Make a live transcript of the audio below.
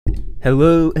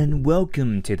Hello and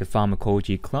welcome to the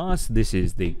Pharmacology class. This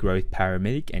is the Growth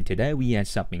Paramedic, and today we have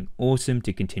something awesome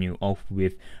to continue off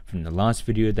with from the last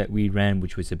video that we ran,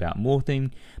 which was about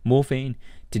morphine.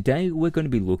 Today we're going to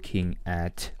be looking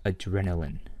at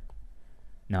adrenaline.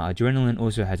 Now adrenaline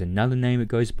also has another name it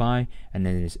goes by, and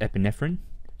then there's epinephrine.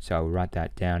 So I'll write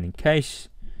that down in case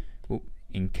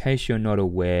you're not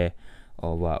aware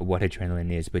of what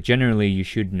adrenaline is, but generally you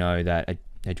should know that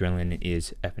adrenaline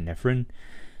is epinephrine.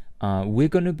 We're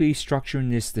going to be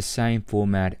structuring this the same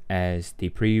format as the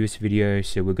previous video,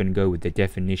 so we're going to go with the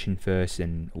definition first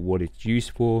and what it's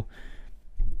used for.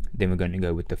 Then we're going to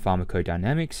go with the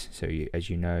pharmacodynamics. So as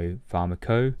you know,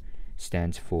 pharmaco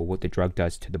stands for what the drug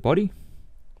does to the body.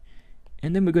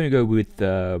 And then we're going to go with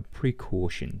the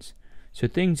precautions. So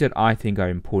things that I think are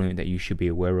important that you should be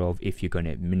aware of if you're going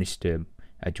to administer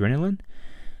adrenaline.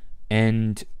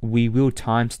 And we will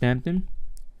timestamp them.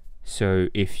 So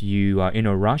if you are in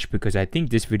a rush, because I think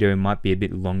this video might be a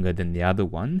bit longer than the other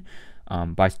one,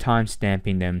 by time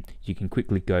stamping them, you can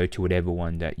quickly go to whatever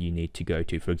one that you need to go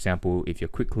to. For example, if you're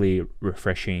quickly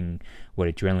refreshing what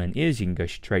adrenaline is, you can go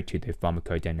straight to the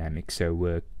pharmacodynamics. So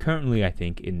we're currently, I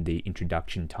think, in the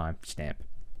introduction timestamp.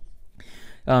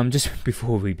 Just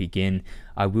before we begin,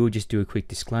 I will just do a quick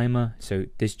disclaimer. So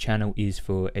this channel is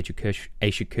for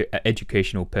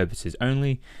educational purposes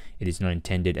only. It is not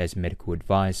intended as medical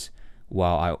advice.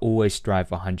 While I always strive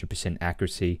for 100%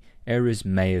 accuracy, errors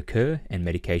may occur and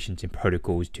medications and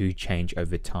protocols do change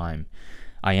over time.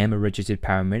 I am a registered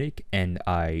paramedic, and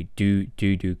I do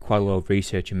quite a lot of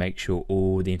research and make sure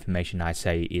all the information I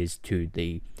say is to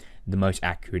the most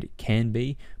accurate it can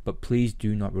be, but please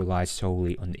do not rely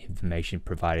solely on the information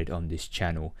provided on this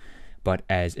channel, but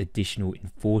as additional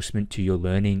enforcement to your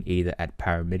learning either at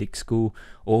paramedic school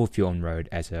or if you're on road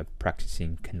as a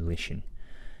practicing clinician.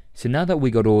 So now that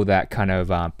we got all that kind of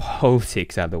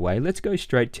politics out of the way, let's go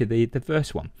straight to the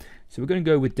first one. So we're going to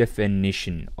go with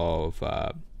definition of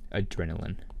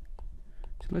adrenaline.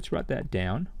 So let's write that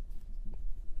down.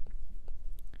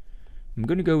 I'm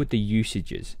going to go with the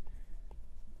usages.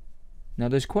 Now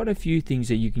there's quite a few things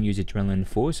that you can use adrenaline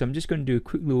for, so I'm just going to do a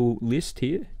quick little list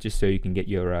here, just so you can get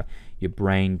your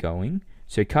brain going.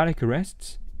 So cardiac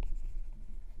arrests,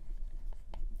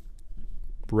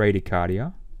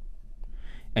 bradycardia,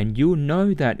 and you'll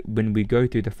know that when we go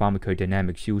through the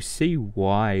pharmacodynamics, you'll see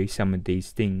why some of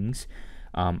these things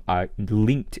are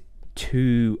linked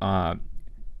to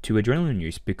adrenaline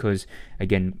use, because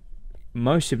again,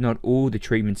 most if not all the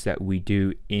treatments that we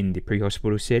do in the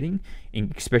pre-hospital setting,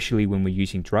 especially when we're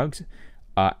using drugs,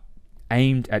 are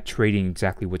aimed at treating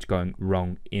exactly what's going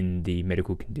wrong in the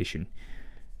medical condition.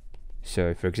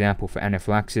 So for example, for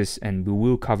anaphylaxis, and we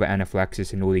will cover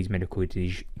anaphylaxis and all these medical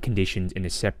conditions in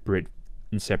separate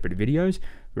videos.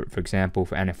 For example,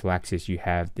 for anaphylaxis, you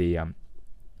have the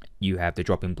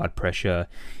drop in blood pressure,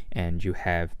 and you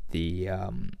have the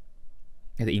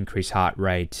increased heart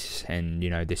rate, and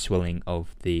the swelling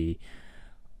of the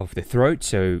throat.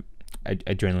 So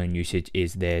adrenaline usage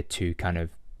is there to kind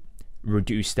of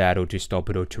reduce that, or to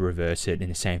stop it, or to reverse it. And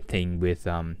the same thing with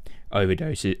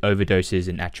overdoses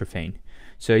and atropine.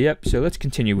 So let's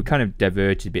continue. We kind of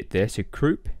diverged a bit there. So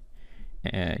croup,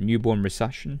 newborn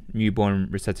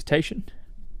resuscitation.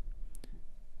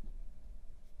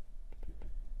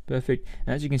 Perfect.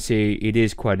 As you can see, it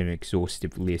is quite an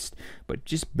exhaustive list, but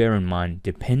just bear in mind,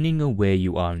 depending on where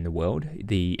you are in the world,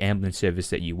 the ambulance service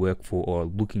that you work for or are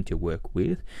looking to work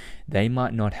with, they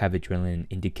might not have adrenaline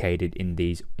indicated in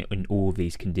all of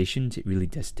these conditions. It really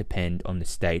does depend on the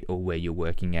state or where you're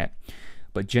working at.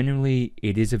 But generally,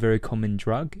 it is a very common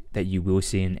drug that you will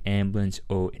see in an ambulance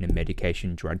or in a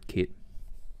medication drug kit.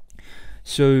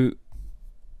 So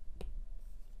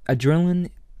adrenaline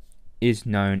is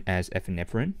known as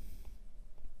epinephrine.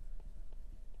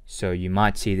 So you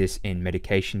might see this in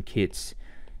medication kits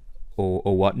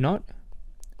or whatnot,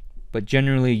 but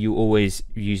generally you always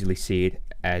usually see it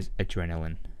as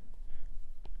adrenaline.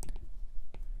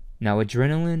 Now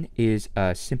adrenaline is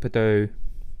a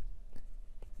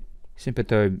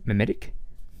sympathomimetic.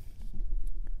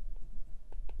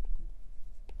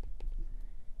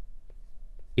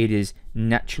 It is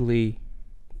naturally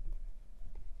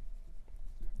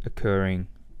occurring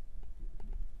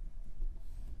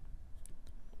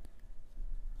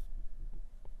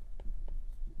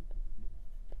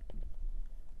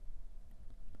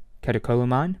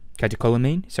catecholamine,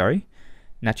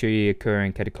 naturally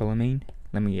occurring catecholamine.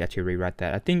 Let me actually rewrite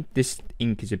that. I think this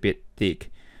ink is a bit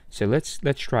thick, so let's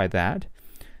try that,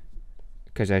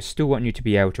 because I still want you to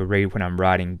be able to read when I'm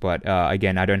writing, but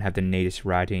again, I don't have the neatest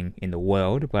writing in the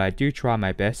world, but I do try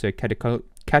my best. So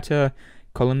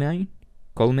catecholamine,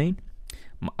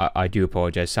 I do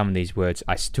apologize. Some of these words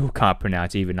I still can't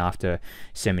pronounce even after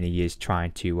so many years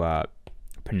trying to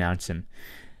pronounce them.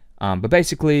 But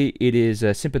basically, it is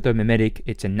a sympathomimetic.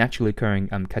 It's a naturally occurring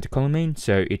catecholamine,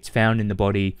 so it's found in the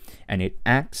body and it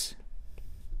acts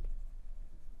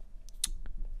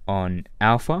on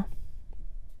alpha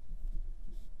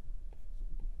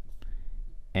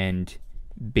and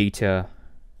beta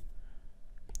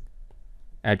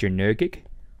adrenergic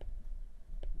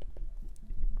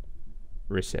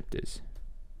receptors.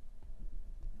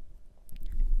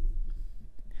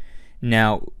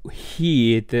 Now,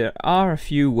 here there are a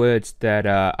few words that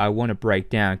I want to break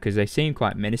down because they seem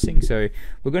quite menacing. So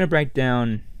we're going to break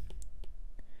down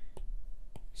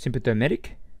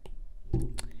sympathomimetic,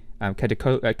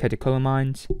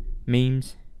 catecholamines,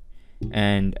 memes,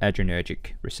 and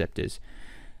adrenergic receptors.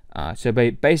 So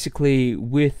basically,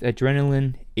 with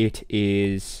adrenaline, it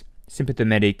is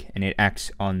sympathomimetic and it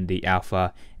acts on the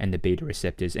alpha and the beta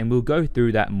receptors, and we'll go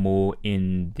through that more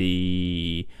in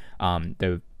the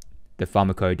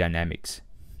pharmacodynamics.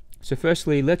 So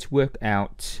firstly, let's work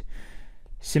out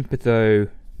sympathomimetic.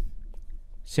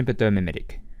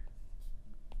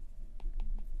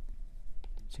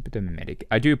 Sympathomimetic.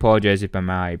 I do apologize if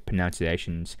my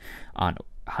pronunciations aren't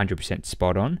 100%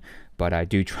 spot on, but I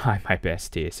do try my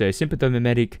best here. So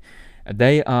sympathomimetic,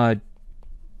 they are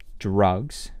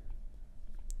drugs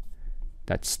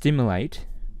that stimulate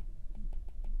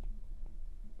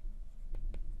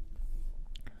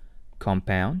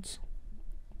compounds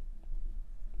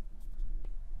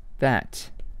that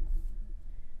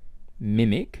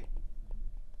mimic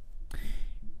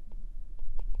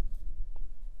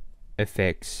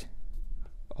effects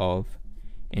of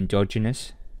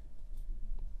endogenous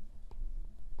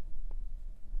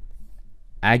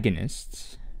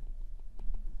agonists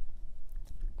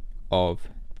of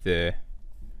the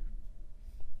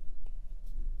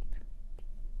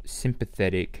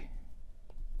sympathetic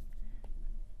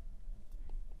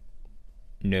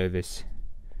nervous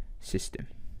system.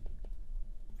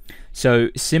 So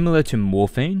similar to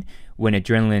morphine, when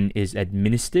adrenaline is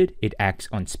administered, it acts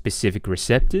on specific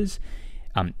receptors.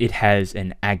 It has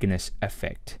an agonist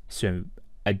effect. So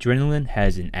adrenaline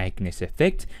has an agonist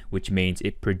effect, which means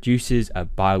it produces a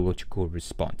biological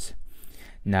response.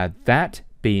 Now that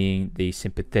being the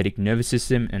sympathetic nervous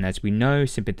system, and as we know,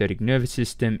 sympathetic nervous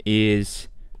system is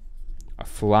a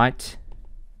flight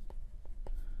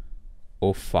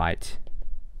or fight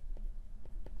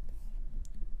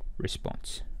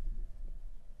response.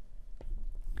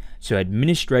 So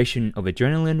administration of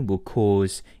adrenaline will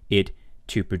cause it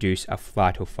to produce a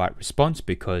flight or fight response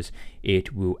because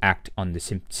it will act on the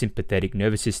sympathetic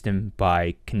nervous system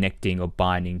by connecting or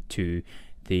binding to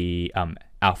the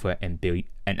alpha and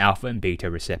beta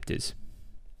receptors.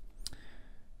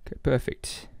 Okay,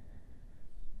 perfect.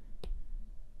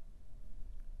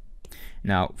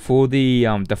 Now, for the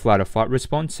flight or fight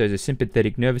response, so the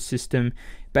sympathetic nervous system,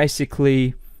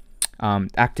 basically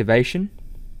activation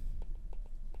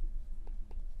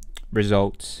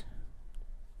results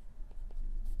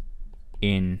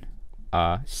in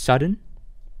a sudden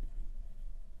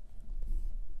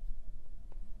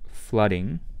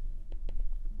flooding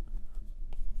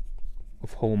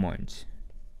of hormones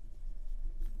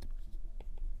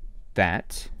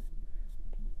that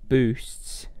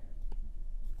boosts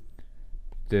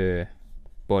the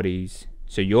body's,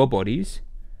 so your body's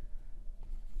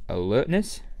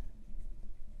alertness,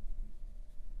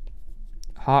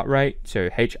 heart rate, so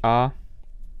HR,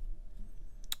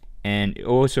 and it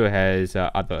also has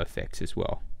other effects as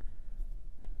well.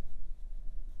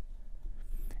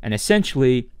 And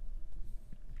essentially,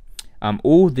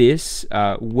 all this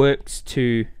works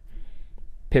to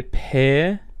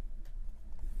prepare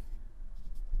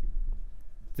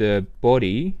the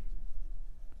body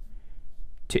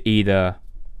to either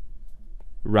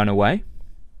run away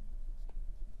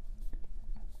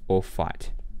or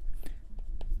fight.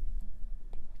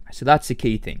 So that's the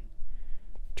key thing,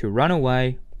 to run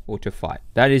away or to fight.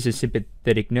 That is a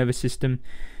sympathetic nervous system,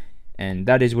 and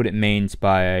that is what it means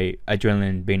by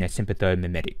adrenaline being a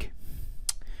sympathomimetic.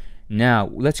 Now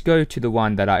let's go to the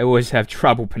one that I always have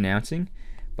trouble pronouncing,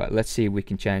 but let's see if we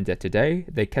can change that today.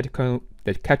 The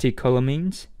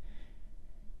catecholamines.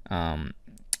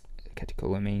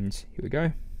 Catecholamines, here we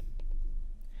go.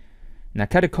 Now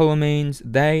catecholamines,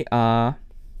 they are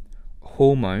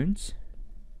hormones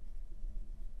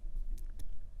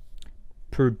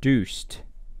produced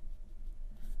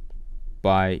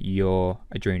by your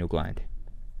adrenal gland.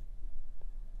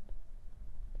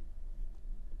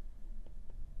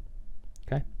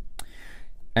 Okay,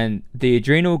 and the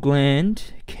adrenal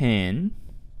gland can,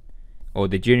 or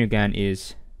the adrenal gland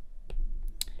is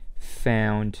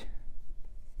found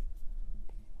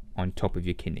on top of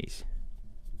your kidneys.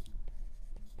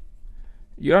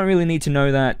 You don't really need to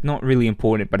know that, not really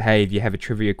important, but hey, if you have a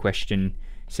trivia question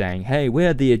saying, hey, where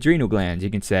are the adrenal glands?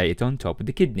 You can say it's on top of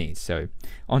the kidneys. So,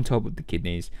 on top of the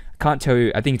kidneys. I can't tell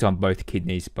you, I think it's on both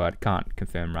kidneys, but can't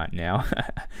confirm right now.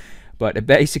 But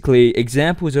basically,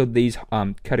 examples of these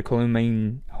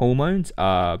catecholamine hormones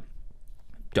are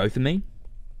dopamine,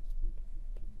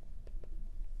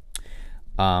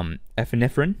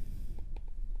 epinephrine,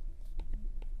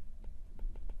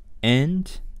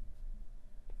 and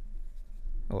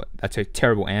oh, that's a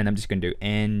terrible and. I'm just going to do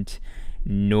and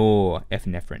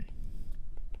norepinephrine.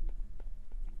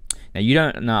 Now you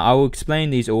don't. Now I will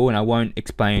explain these all, and I won't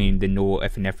explain the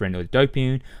norepinephrine or the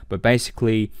dopamine. But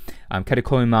basically,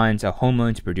 catecholamines are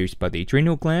hormones produced by the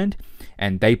adrenal gland,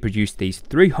 and they produce these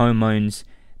 3 hormones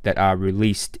that are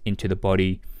released into the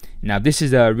body. Now this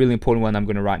is a really important one I'm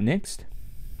going to write next.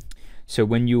 So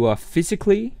when you are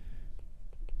physically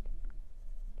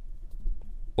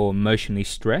or emotionally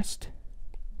stressed,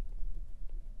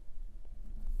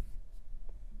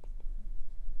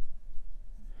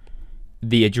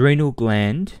 the adrenal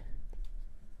gland,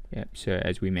 so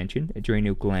as we mentioned,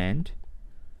 adrenal gland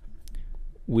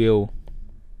will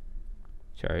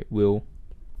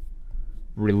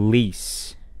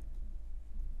release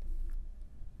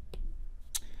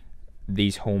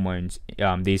these hormones.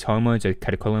 These hormones are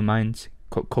catecholamines,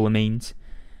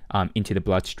 into the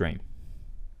bloodstream.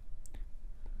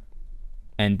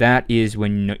 And that is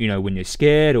when when you're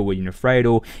scared or when you're afraid.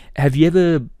 Or have you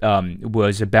ever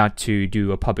was about to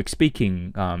do a public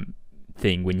speaking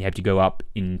thing when you have to go up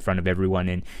in front of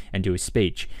everyone and do a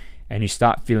speech, and you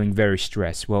start feeling very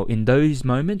stressed? Well, in those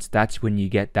moments, that's when you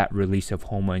get that release of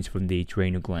hormones from the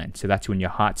adrenal gland. So that's when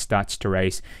your heart starts to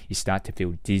race. You start to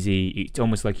feel dizzy. It's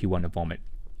almost like you want to vomit.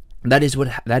 That is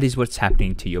what's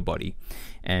happening to your body,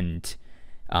 and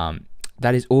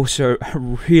that is also a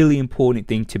really important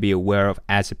thing to be aware of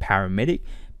as a paramedic,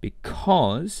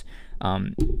 because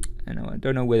and I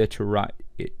don't know whether to write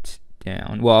it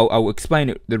down. Well, I'll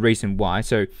explain the reason why.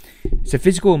 So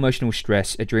physical emotional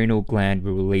stress, adrenal gland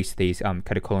will release these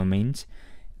catecholamines,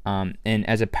 and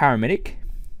as a paramedic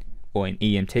or an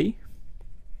EMT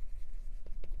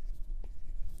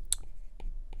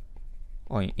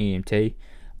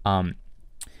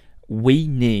we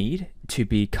need to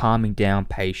be calming down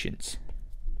patients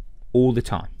all the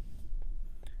time.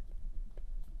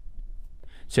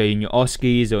 So in your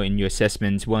OSCEs or in your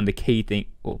assessments, one of the key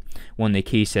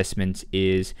assessments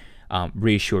is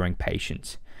reassuring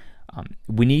patients.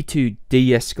 We need to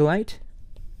de-escalate,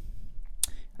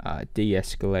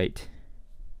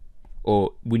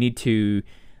 or we need to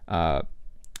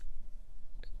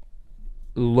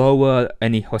lower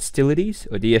any hostilities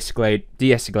or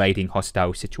de-escalating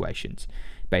hostile situations,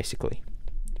 basically.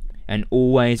 And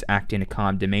always act in a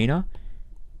calm demeanor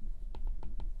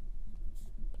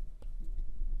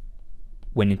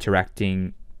when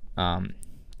interacting, when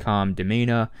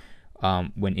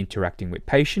interacting with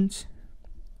patients.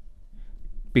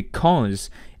 Because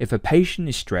if a patient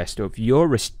is stressed, or if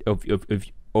you're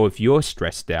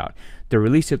stressed out, the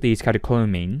release of these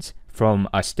catecholamines from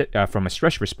a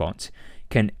stress response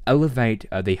can elevate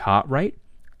the heart rate,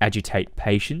 agitate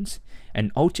patients, and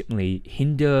ultimately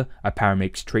hinder a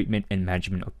paramedic's treatment and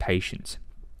management of patients.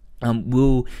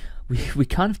 We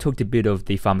kind of talked a bit of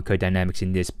the pharmacodynamics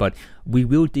in this, but we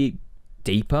will dig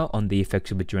deeper on the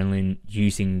effects of adrenaline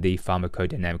using the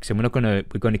pharmacodynamics. So we're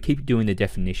going to keep doing the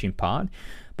definition part,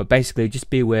 but basically just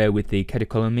be aware with the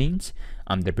catecholamines,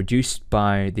 they're produced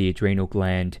by the adrenal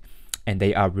gland, and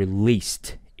they are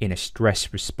released in a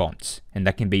stress response, and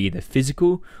that can be either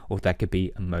physical or that could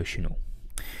be emotional.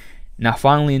 Now,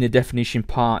 finally, in the definition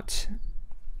part,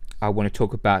 I want to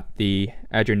talk about the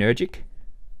adrenergic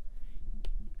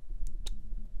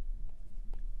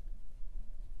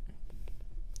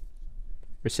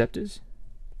receptors.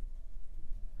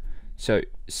 So,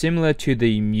 similar to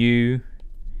the mu,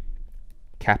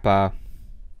 kappa,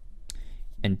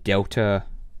 and delta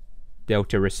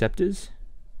receptors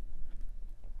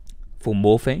for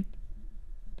morphine,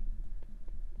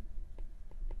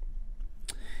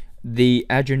 the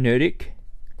adrenergic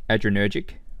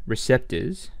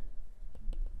receptors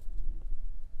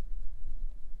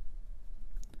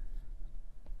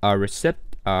are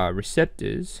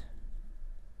receptors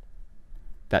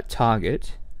that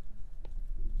target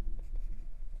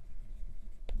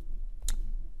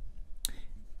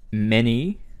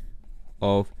many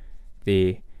of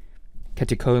the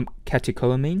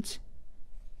catecholamines,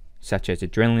 such as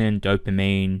adrenaline,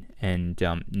 dopamine, and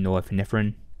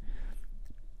norepinephrine.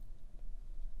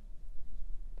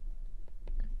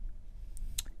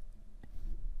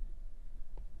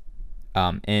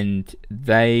 and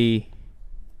they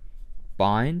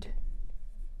bind,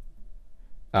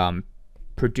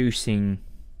 producing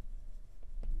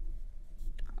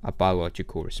a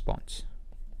biological response.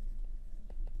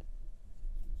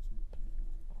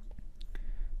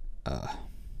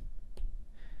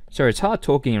 So it's hard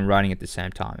talking and writing at the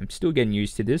same time. I'm still getting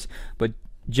used to this, but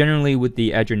generally with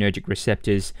the adrenergic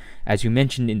receptors, as we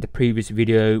mentioned in the previous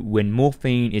video, when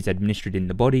morphine is administered in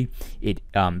the body, it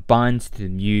binds to the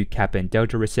mu, kappa, and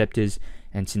delta receptors,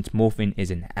 and since morphine is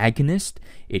an agonist,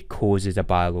 it causes a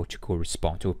biological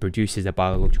response, or produces a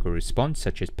biological response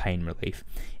such as pain relief.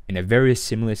 In a very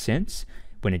similar sense,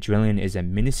 when adrenaline is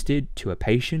administered to a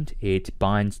patient, it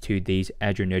binds to these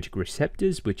adrenergic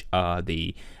receptors, which are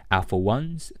the alpha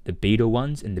 1s, the beta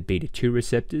 1s, and the beta 2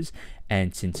 receptors.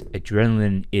 And since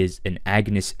adrenaline is an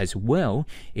agonist as well,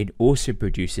 it also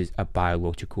produces a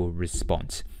biological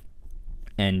response.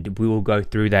 And we will go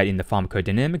through that in the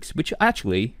pharmacodynamics, which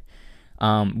actually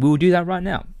we will do that right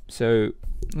now. So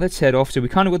let's head off. So we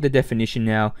kind of got the definition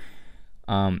now.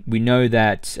 We know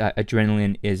that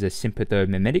adrenaline is a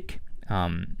sympathomimetic.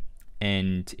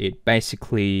 And it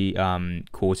basically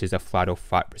causes a flight or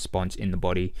fight response in the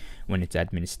body when it's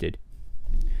administered.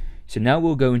 So now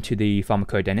we'll go into the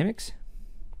pharmacodynamics.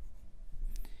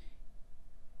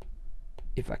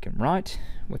 If I can write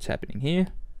what's happening here.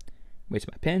 Where's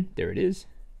my pen? There it is.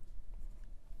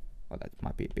 Oh, that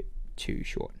might be a bit too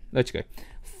short. Let's go.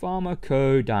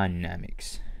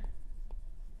 Pharmacodynamics.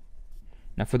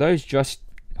 Now for those just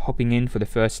hopping in for the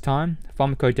first time,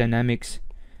 pharmacodynamics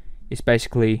is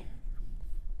basically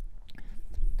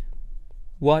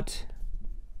what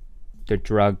the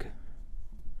drug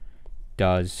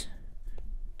does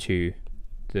to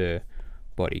the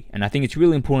body. And I think it's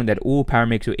really important that all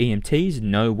paramedics or EMTs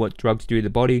know what drugs do to the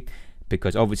body,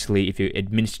 because obviously if you're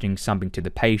administering something to the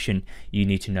patient, you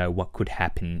need to know what could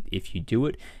happen if you do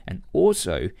it. And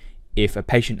also, if a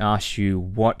patient asks you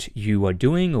what you are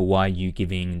doing or why you're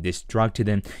giving this drug to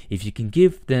them, if you can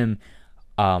give them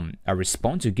a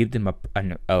response or give them a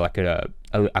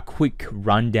quick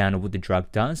rundown of what the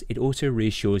drug does, it also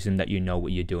reassures them that you know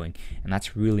what you're doing. And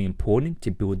that's really important to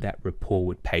build that rapport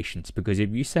with patients, because if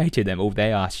you say to them, or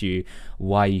they ask you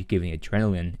why you're giving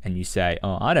adrenaline, and you say,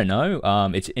 oh, I don't know,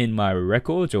 it's in my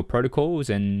records or protocols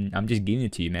and I'm just giving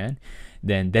it to you, man,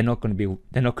 then they're not going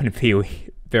to feel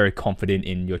very confident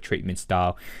in your treatment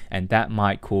style, and that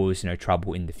might cause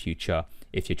trouble in the future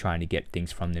if you're trying to get things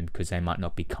from them, because they might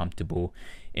not be comfortable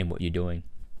in what you're doing.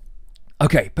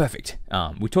 Okay, perfect.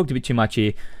 We talked a bit too much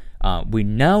here. We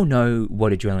now know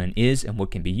what adrenaline is and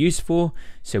what can be used for,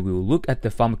 so we will look at the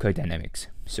pharmacodynamics.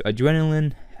 So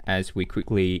adrenaline, as we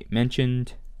quickly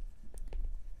mentioned,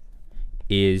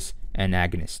 is an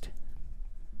agonist.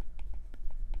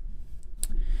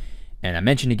 And I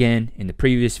mentioned again in the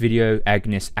previous video,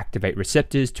 agonists activate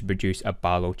receptors to produce a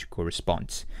biological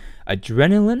response.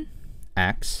 Adrenaline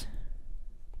acts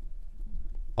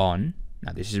on,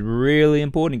 now this is really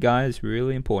important, guys,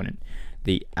 really important,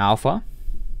 the alpha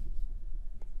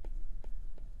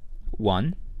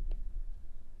 1,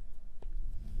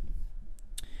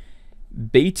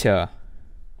 beta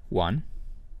 1,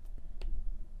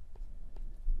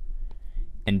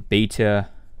 and beta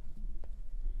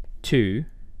 2,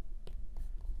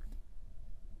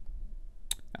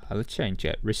 let's change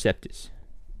that, receptors.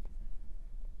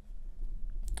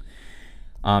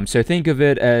 So think of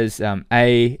it as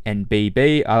A and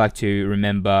BB. I like to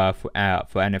remember for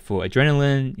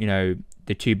adrenaline,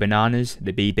 the two bananas,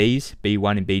 the BBs,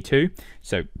 B1 and B2.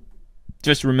 So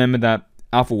just remember that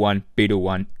alpha 1,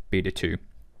 beta 2.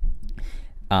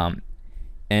 And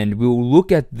we'll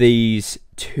look at these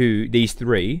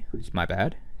three. It's my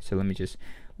bad. So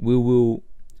we will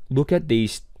look at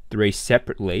these three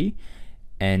separately,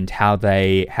 and how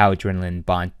adrenaline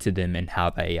binds to them and how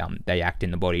they act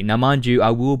in the body. Now, mind you, I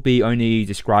will be only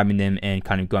describing them and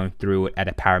kind of going through it at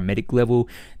a paramedic level.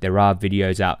 There are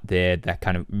videos out there that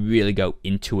kind of really go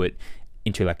into it,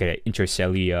 into like an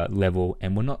intracellular level,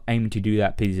 and we're not aiming to do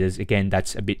that because, again,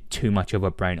 that's a bit too much of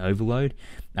a brain overload.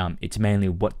 It's mainly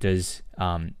what does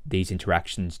these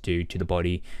interactions do to the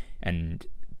body, and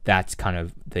that's kind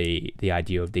of the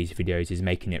idea of these videos, is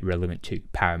making it relevant to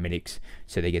paramedics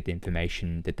so they get the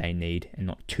information that they need and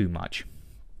not too much.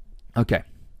 Okay,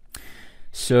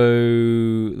 so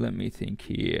let me think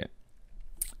here.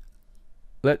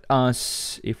 Let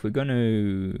us, if we're going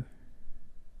to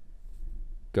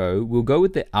go, we'll go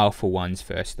with the alpha 1s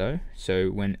first though. So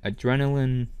when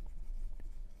adrenaline,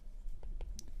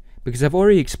 because I've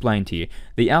already explained to you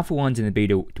the alpha 1s and the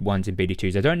beta 1s and beta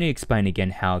 2s. I don't need to explain again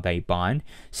how they bind,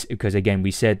 because again we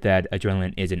said that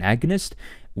adrenaline is an agonist.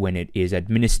 When it is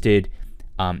administered,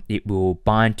 it will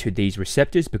bind to these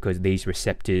receptors because these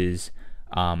receptors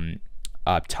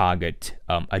target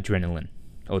adrenaline,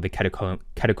 or the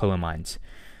catecholamines.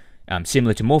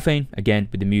 Similar to morphine, again,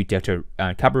 with the mu delta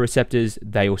kappa receptors,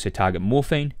 they also target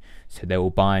morphine, so they will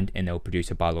bind and they'll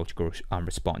produce a biological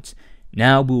response.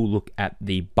 Now we'll look at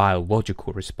the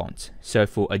biological response. So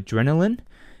for adrenaline,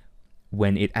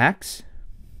 when it acts,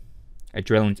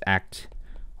 adrenalines act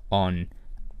on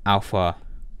alpha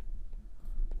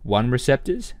 1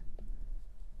 receptors.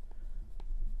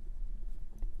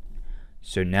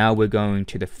 So now we're going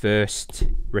to the first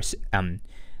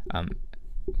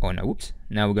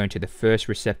now we're going to the first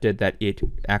receptor that it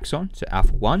acts on, so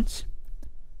alpha 1s.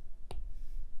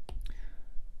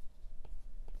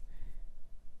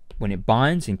 When it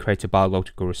binds and creates a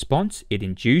biological response, it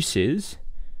induces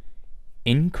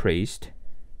increased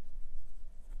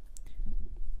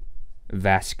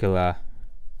vascular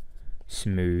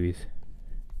smooth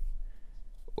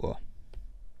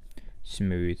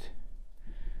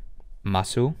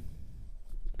muscle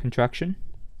contraction,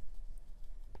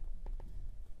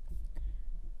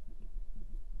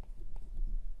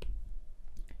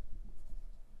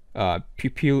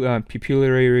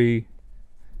 pupillary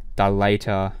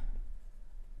dilator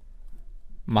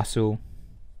muscle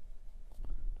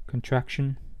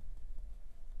contraction,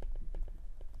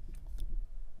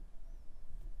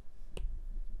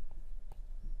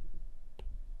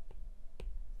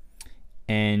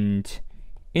 and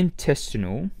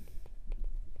intestinal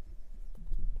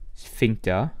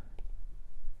sphincter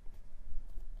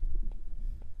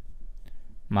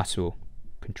muscle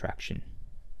contraction.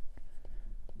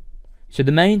 So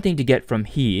the main thing to get from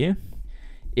here,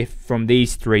 from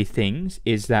these three things,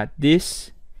 is that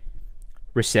this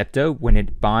receptor, when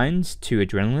it binds to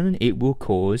adrenaline, it will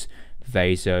cause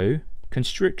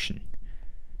vasoconstriction.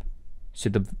 So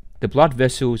the blood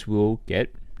vessels will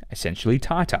get essentially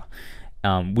tighter,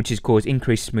 which is cause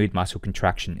increased smooth muscle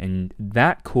contraction, and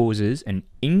that causes an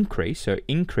increase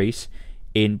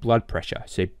in blood pressure,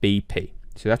 so BP.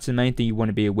 So that's the main thing you want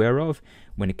to be aware of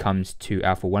when it comes to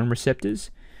alpha 1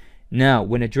 receptors. Now,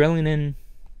 when adrenaline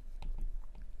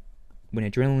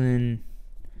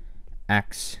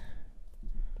acts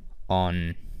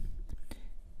on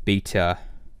beta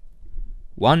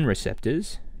 1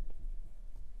 receptors,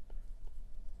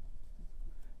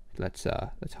 let's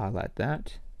highlight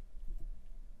that.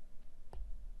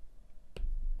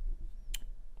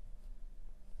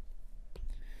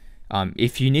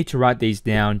 If you need to write these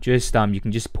down, just you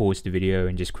can just pause the video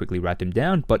and just quickly write them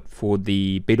down. But for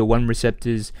the beta 1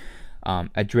 receptors,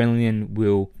 adrenaline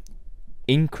will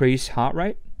increase heart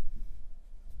rate,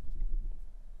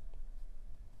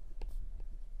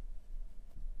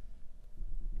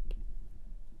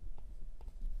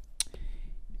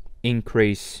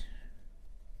 increase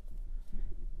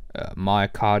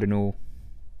myocardial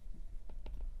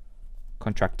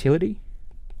contractility,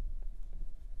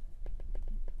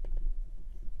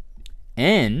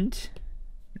 and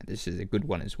this is a good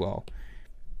one as well,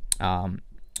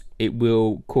 it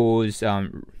will cause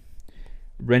renin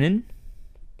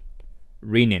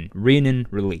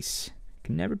release.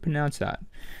 Can never pronounce that.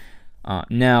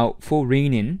 Now for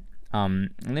renin,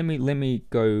 let me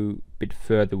go a bit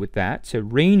further with that. So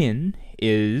renin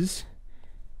is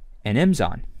an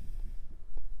enzyme,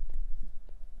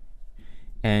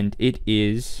 and it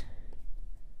is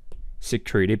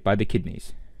secreted by the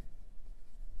kidneys.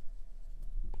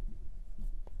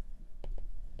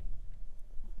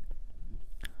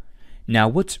 Now,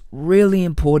 what's really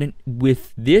important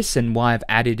with this, and why I've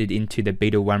added it into the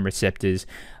beta 1 receptors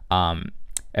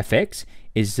effects,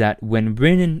 is that when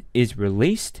renin is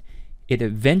released, it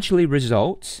eventually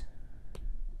results.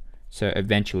 So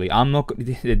eventually, I'm not.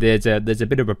 There's a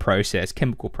bit of a process,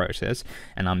 chemical process,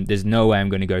 and there's no way I'm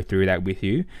going to go through that with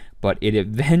you. But it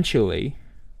eventually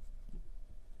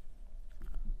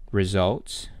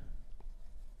results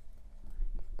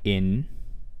in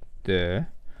the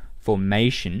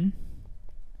formation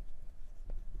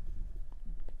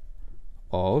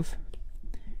of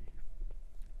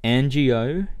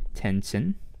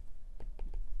angiotensin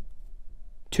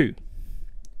 2,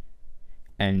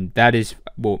 and that is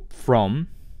from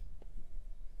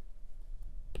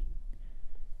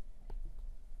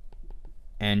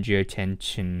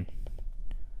angiotensin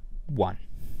 1.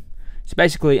 So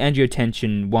basically,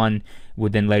 angiotensin 1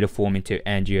 would then later form into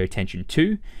angiotensin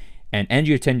 2, and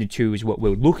angiotensin 2 is what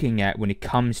we're looking at when it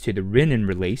comes to the renin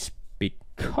release,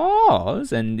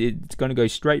 because, and it's going to go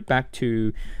straight back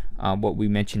to what we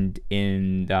mentioned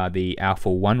in the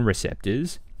alpha 1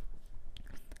 receptors.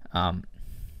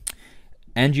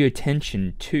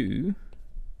 Angiotensin 2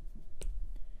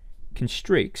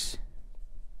 constricts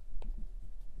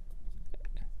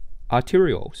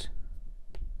arterioles.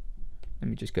 Let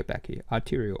me just go back here.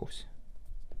 Arterioles.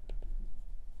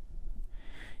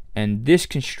 And this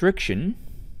constriction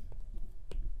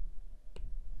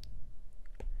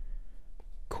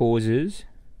causes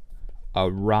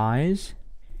a rise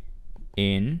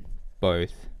in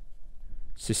both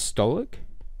systolic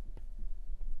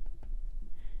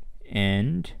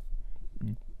and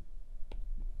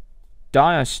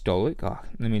diastolic. Oh,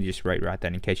 let me just write that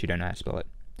in case you don't know how to spell it.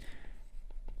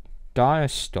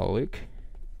 Diastolic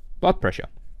blood pressure.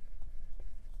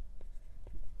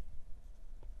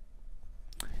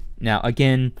 Now,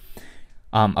 again,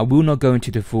 I will not go into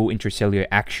the full intracellular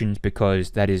actions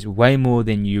because that is way more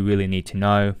than you really need to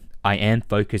know. I am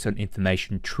focused on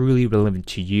information truly relevant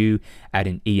to you at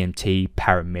an EMT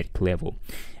paramedic level.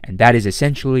 And that is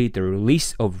essentially the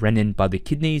release of renin by the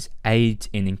kidneys aids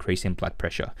in increasing blood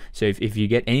pressure. So if you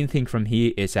get anything from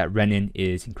here, it's that renin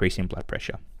is increasing blood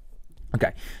pressure.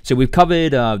 Okay, so we've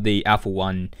covered the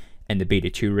alpha-1 and the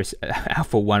beta-2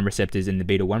 alpha-1 receptors and the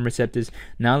beta-1 receptors.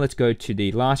 Now let's go to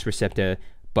the last receptor,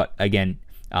 but again,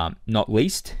 not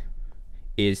least,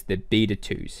 is the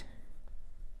beta-2s.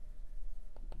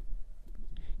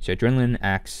 So adrenaline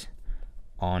acts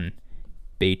on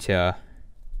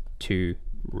beta-2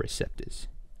 receptors.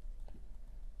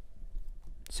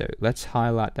 So let's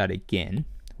highlight that again.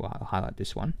 Well, I'll highlight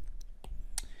this one.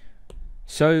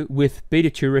 So with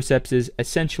beta-2 receptors,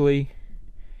 essentially,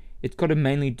 it's got to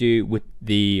mainly do with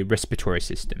the respiratory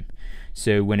system.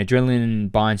 So when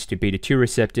adrenaline binds to beta-2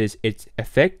 receptors, its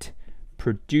effect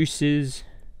produces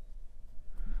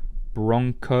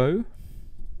bronchodilation.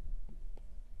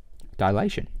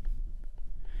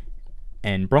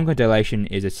 And bronchodilation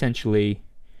is essentially,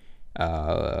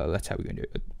 that's how we're going to do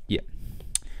it. Yeah.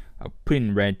 I'll put it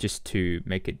in red just to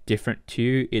make it different to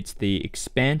you. It's the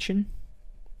expansion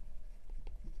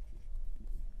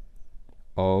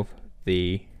of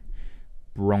the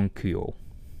bronchial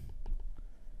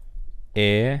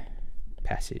air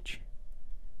passage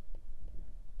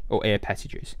or air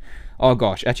passages. Oh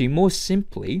gosh, actually more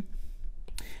simply,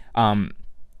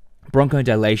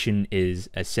 bronchodilation is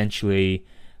essentially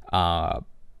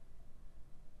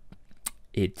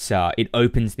it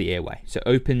opens the airway. So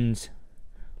opens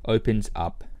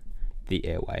up the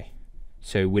airway.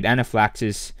 So with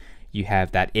anaphylaxis, you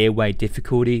have that airway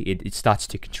difficulty. It starts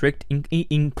to constrict,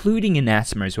 including in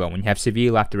asthma as well. When you have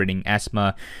severe life-threatening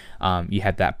asthma, you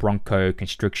have that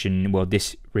bronchoconstriction. Well,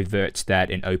 this reverts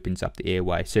that and opens up the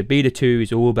airway. So beta-2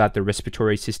 is all about the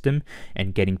respiratory system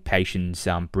and getting patients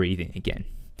breathing again.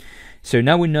 So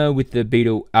now we know with the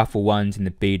alpha-1s and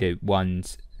the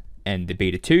beta-1s and the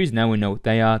beta-2s, now we know what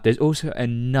they are. There's also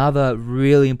another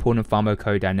really important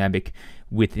pharmacodynamic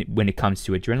when it comes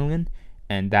to adrenaline,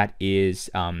 and that is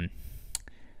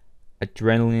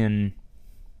adrenaline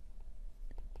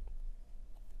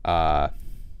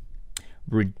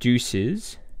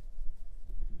reduces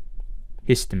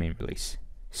histamine release.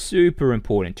 Super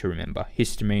important to remember,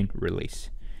 histamine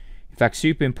release. In fact,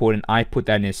 super important, I put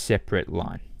that in a separate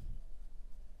line.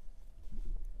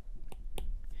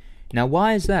 Now,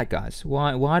 why is that, guys?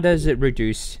 Why does it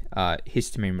reduce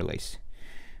histamine release?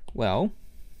 Well,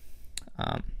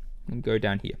 let me go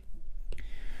down here.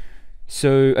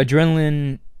 So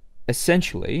adrenaline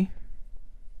essentially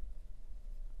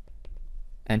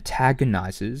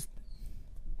antagonizes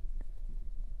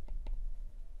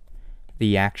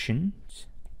the actions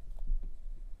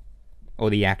or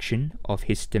the action of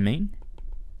histamine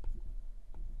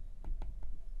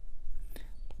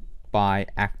by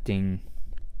acting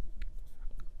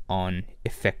on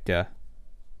effector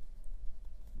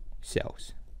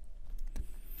cells.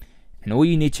 And all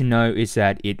you need to know is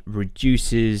that it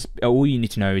reduces, all you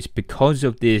need to know is because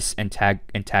of this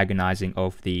antagonizing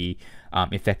of the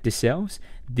effector cells,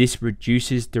 this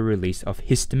reduces the release of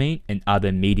histamine and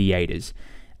other mediators.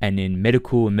 And in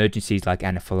medical emergencies like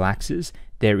anaphylaxis,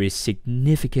 there is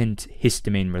significant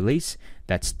histamine release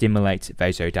that stimulates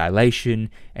vasodilation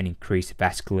and increased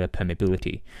vascular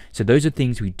permeability. So those are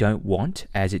things we don't want,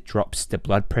 as it drops the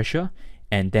blood pressure,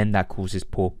 and then that causes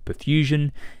poor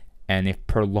perfusion, and if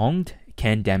prolonged,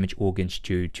 can damage organs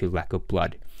due to lack of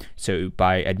blood. So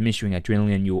by administering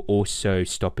adrenaline, you're also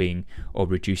stopping or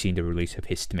reducing the release of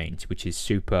histamines, which is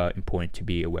super important to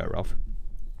be aware of.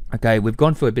 Okay, we've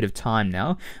gone for a bit of time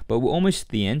now, but we're almost at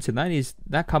the end. So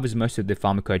that covers most of the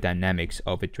pharmacodynamics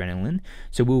of adrenaline.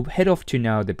 So we'll head off to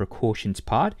now the precautions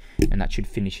part, and that should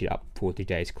finish it up for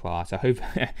today's class. I hope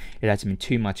it hasn't been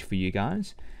too much for you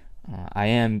guys. I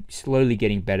am slowly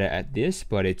getting better at this,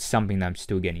 but it's something that I'm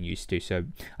still getting used to. So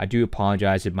I do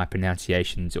apologize if my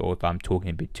pronunciations or if I'm talking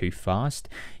a bit too fast.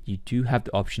 You do have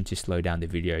the option to slow down the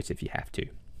videos if you have to.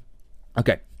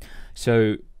 Okay,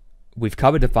 so we've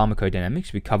covered the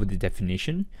pharmacodynamics, we covered the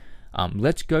definition.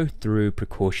 Let's go through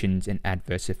precautions and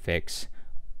adverse effects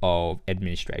of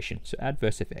administration. So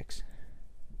adverse effects.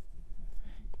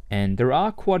 And there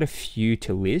are quite a few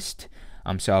to list.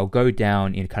 So I'll go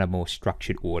down in kind of more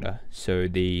structured order. So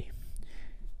the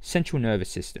central nervous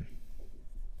system.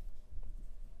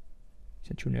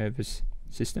 Central nervous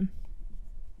system.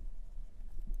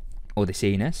 Or the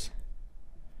CNS.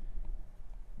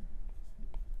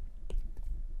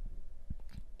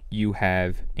 You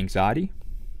have anxiety.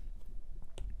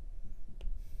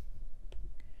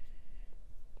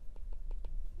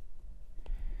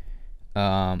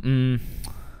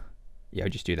 Yeah, I'll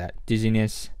just do that.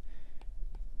 Dizziness,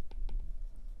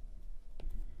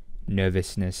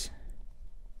 nervousness,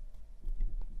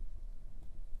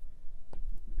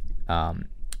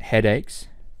 headaches,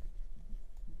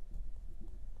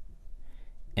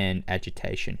 and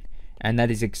agitation. And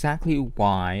that is exactly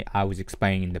why I was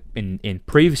explaining in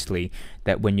previously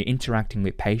that when you're interacting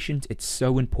with patients, it's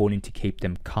so important to keep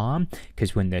them calm,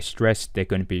 because when they're stressed, they're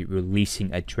going to be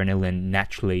releasing adrenaline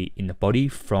naturally in the body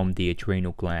from the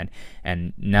adrenal gland.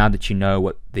 And now that you know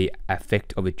what the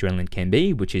effect of adrenaline can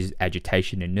be, which is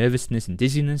agitation and nervousness and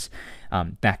dizziness,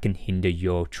 that can hinder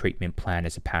your treatment plan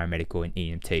as a paramedic or an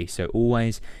EMT. So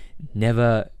always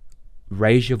never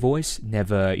raise your voice,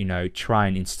 never, try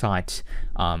and incite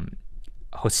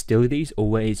hostilities.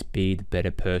 Always be the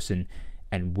better person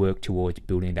and work towards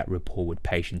building that rapport with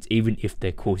patients, even if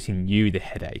they're causing you the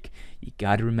headache. You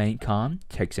gotta remain calm,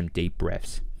 take some deep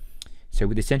breaths. So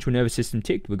with the central nervous system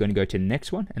ticked, we're going to go to the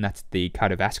next one, and that's the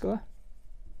cardiovascular.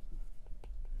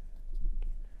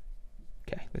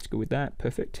 Okay, let's go with that.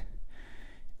 Perfect.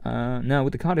 Now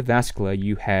with the cardiovascular,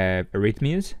 you have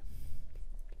arrhythmias.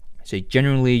 So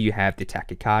generally you have the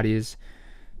tachycardias,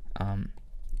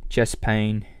 chest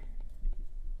pain,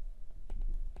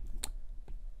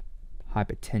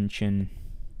 hypertension.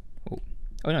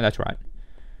 Oh no, that's right.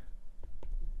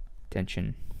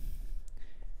 Tension,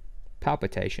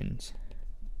 palpitations,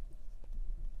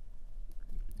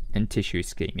 and tissue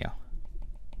ischemia.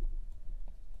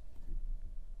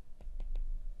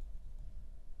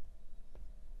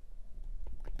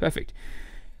 Perfect.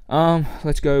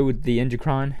 Let's go with the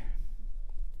endocrine.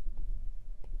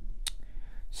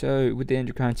 So with the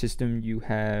endocrine system, you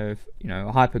have,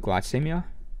 hyperglycemia,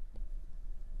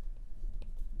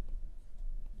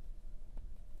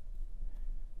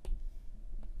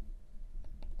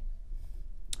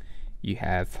 you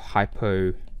have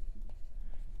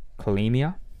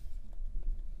hypokalemia,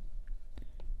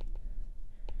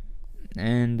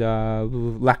 and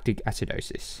lactic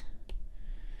acidosis.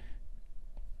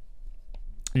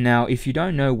 Now, if you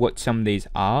don't know what some of these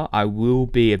are, I will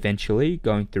be eventually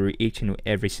going through each and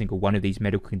every single one of these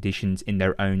medical conditions in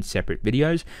their own separate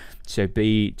videos. So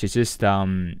just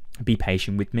be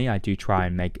patient with me. I do try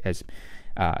and make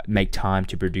time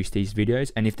to produce these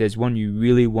videos. And if there's one you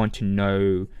really want to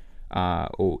know,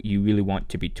 or you really want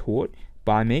to be taught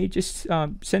by me, just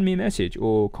send me a message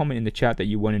or comment in the chat that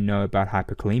you want to know about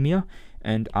hyperkalemia,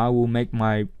 and I will make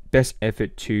my best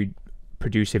effort to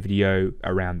produce a video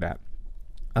around that.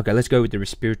 Okay, let's go with the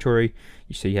respiratory.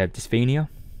 So you have dyspnea,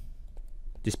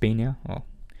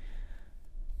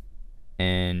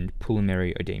 and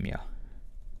pulmonary edema.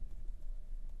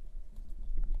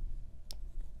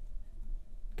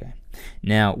 Okay.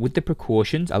 Now, with the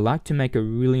precautions, I like to make a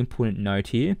really important note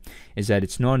here, is that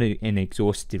it's not an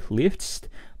exhaustive list,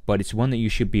 but it's one that you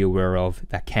should be aware of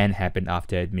that can happen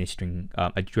after administering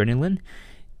adrenaline.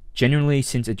 Generally,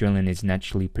 since adrenaline is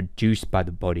naturally produced by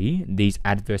the body, these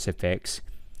adverse effects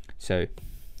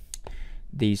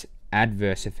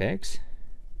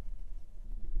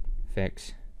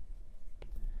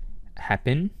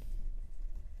happen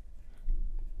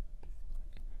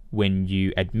when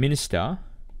you administer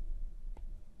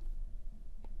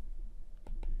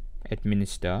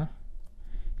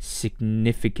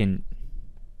significant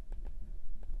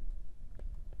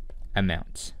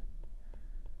amounts.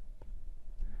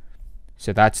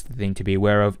 So that's the thing to be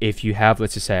aware of. If you have,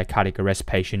 let's just say, a cardiac arrest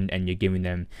patient and you're giving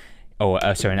them, an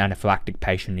anaphylactic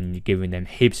patient and you're giving them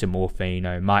heaps of morphine,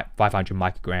 500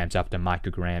 micrograms up to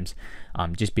micrograms,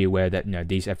 just be aware that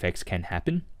these effects can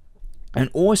happen. And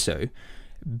also,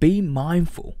 be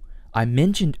mindful. I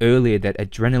mentioned earlier that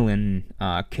adrenaline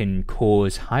can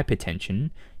cause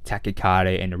hypertension,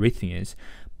 tachycardia, and arrhythmias,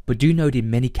 but do note in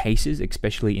many cases,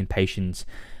 especially in patients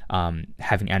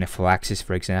having anaphylaxis,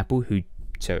 for example,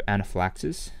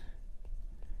 anaphylaxis,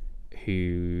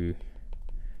 who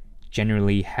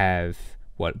generally have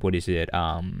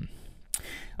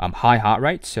high heart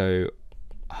rate, so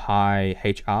high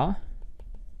HR,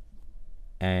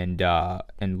 and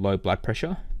low blood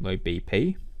pressure, low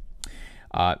BP,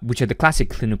 which are the classic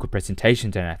clinical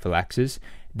presentations of anaphylaxis,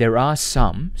 there are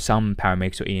some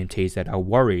paramedics or EMTs that are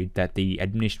worried that the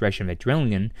administration of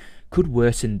adrenaline could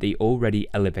worsen the already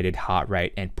elevated heart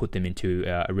rate and put them into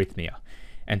arrhythmia.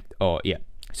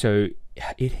 So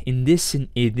in this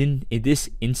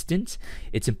instance,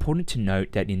 it's important to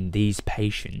note that in these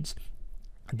patients,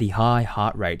 the high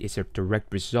heart rate is a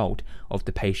direct result of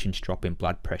the patient's drop in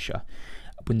blood pressure.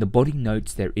 When the body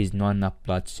notes there is not enough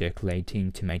blood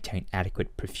circulating to maintain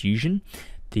adequate perfusion,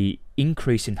 the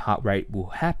increase in heart rate will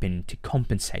happen to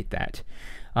compensate that.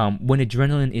 When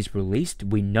adrenaline is released,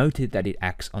 we noted that it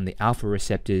acts on the alpha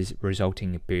receptors,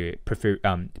 resulting in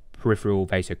peripheral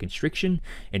vasoconstriction.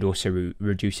 It also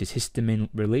reduces histamine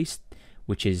release,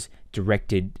 which is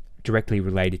directly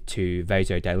related to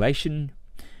vasodilation.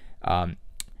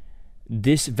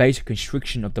 This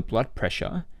vasoconstriction of the blood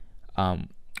pressure,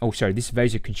 this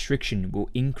vasoconstriction will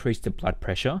increase the blood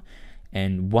pressure,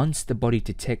 and once the body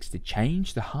detects the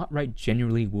change, the heart rate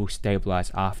generally will stabilize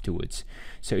afterwards.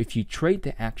 So if you treat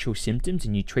the actual symptoms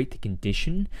and you treat the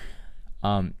condition,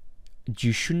 there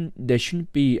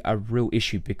shouldn't be a real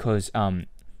issue, because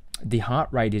the heart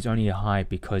rate is only high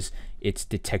because it's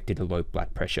detected a low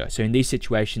blood pressure. So in these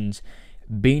situations,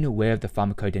 being aware of the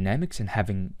pharmacodynamics and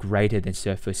having greater than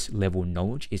surface level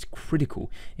knowledge is critical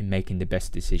in making the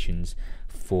best decisions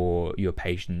for your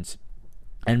patients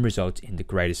and results in the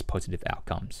greatest positive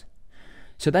outcomes.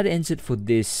 So that ends it for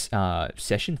this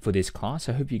session, for this class.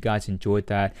 I hope you guys enjoyed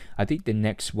that. I think the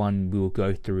next one we'll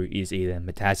go through is either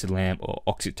midazolam or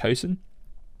oxytocin,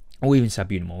 or even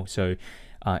salbutamol. So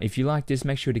if you like this,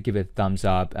 make sure to give it a thumbs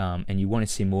up, and you want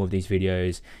to see more of these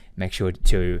videos, make sure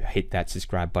to hit that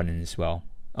subscribe button as well.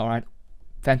 Alright,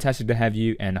 fantastic to have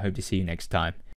you, and I hope to see you next time.